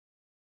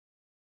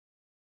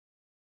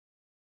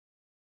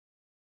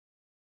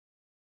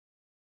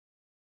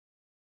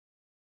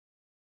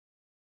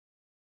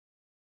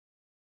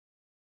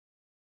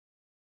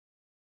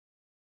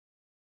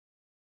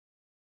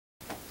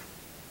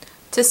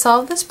To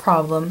solve this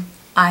problem,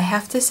 I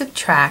have to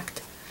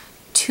subtract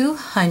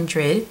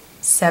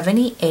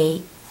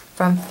 278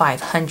 from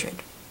 500.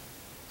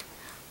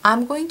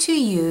 I'm going to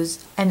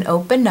use an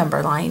open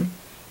number line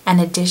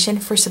and addition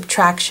for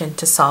subtraction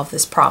to solve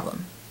this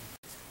problem.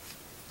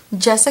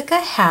 Jessica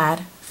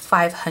had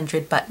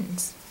 500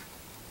 buttons.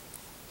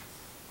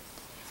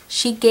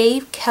 She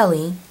gave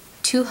Kelly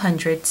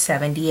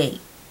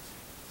 278.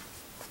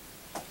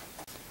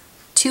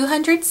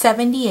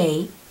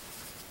 278,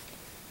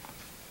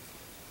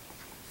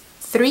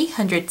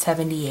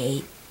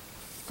 378,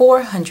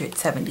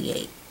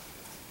 478.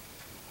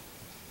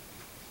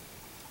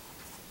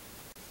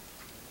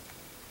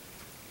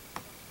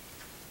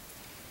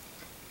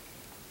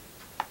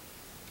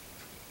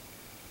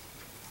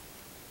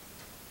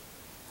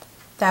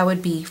 That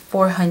would be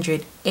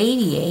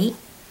 488,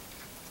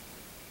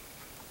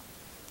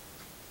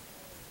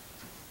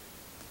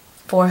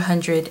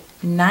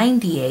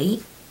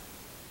 498,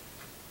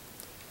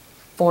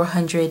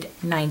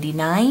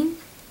 499,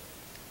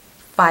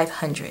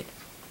 500.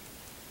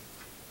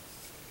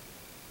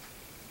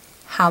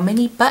 How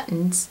many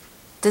buttons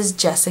does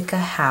Jessica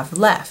have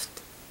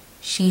left?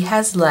 She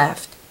has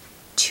left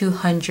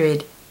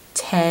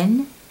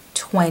 210,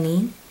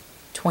 20,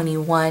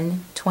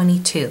 21,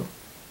 22.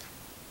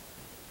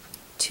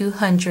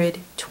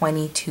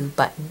 222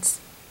 buttons.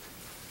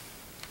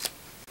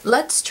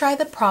 Let's try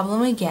the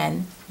problem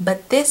again,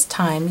 but this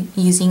time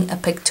using a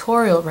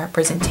pictorial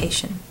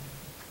representation.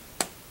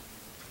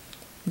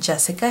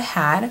 Jessica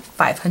had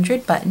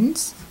 500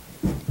 buttons.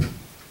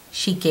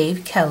 She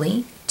gave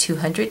Kelly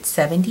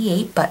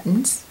 278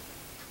 buttons.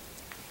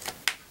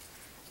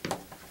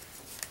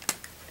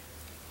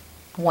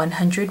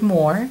 100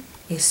 more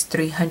is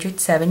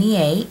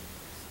 378.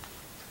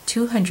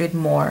 200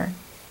 more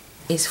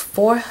is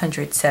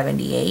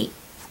 478.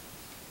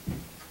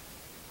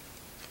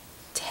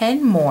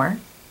 10 more,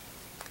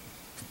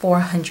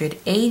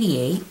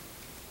 488.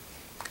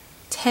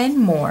 10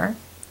 more,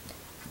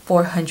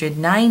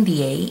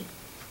 498.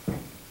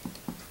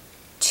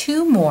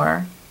 2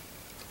 more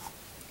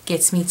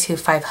gets me to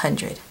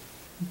 500.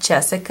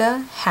 Jessica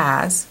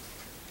has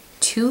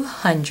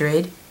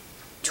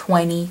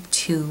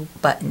 222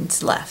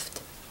 buttons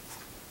left.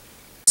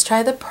 Let's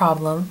try the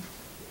problem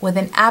with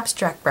an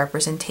abstract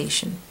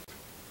representation.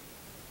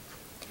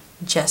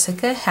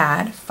 Jessica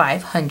had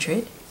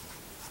 500.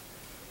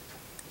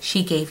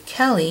 She gave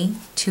Kelly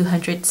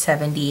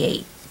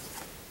 278.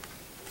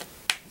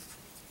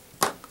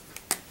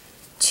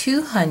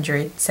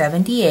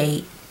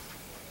 278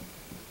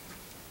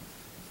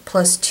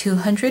 plus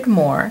 200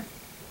 more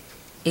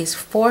is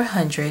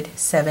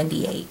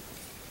 478.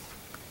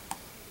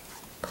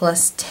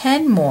 Plus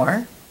 10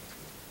 more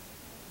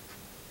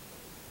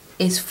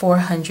is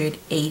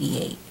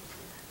 488.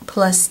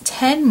 Plus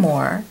 10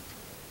 more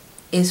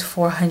is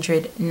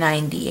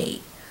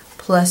 498.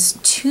 Plus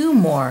 2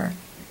 more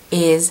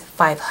is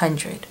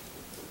 500.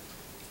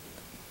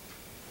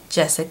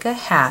 Jessica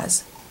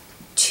has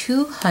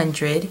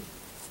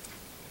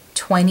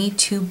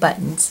 222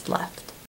 buttons left.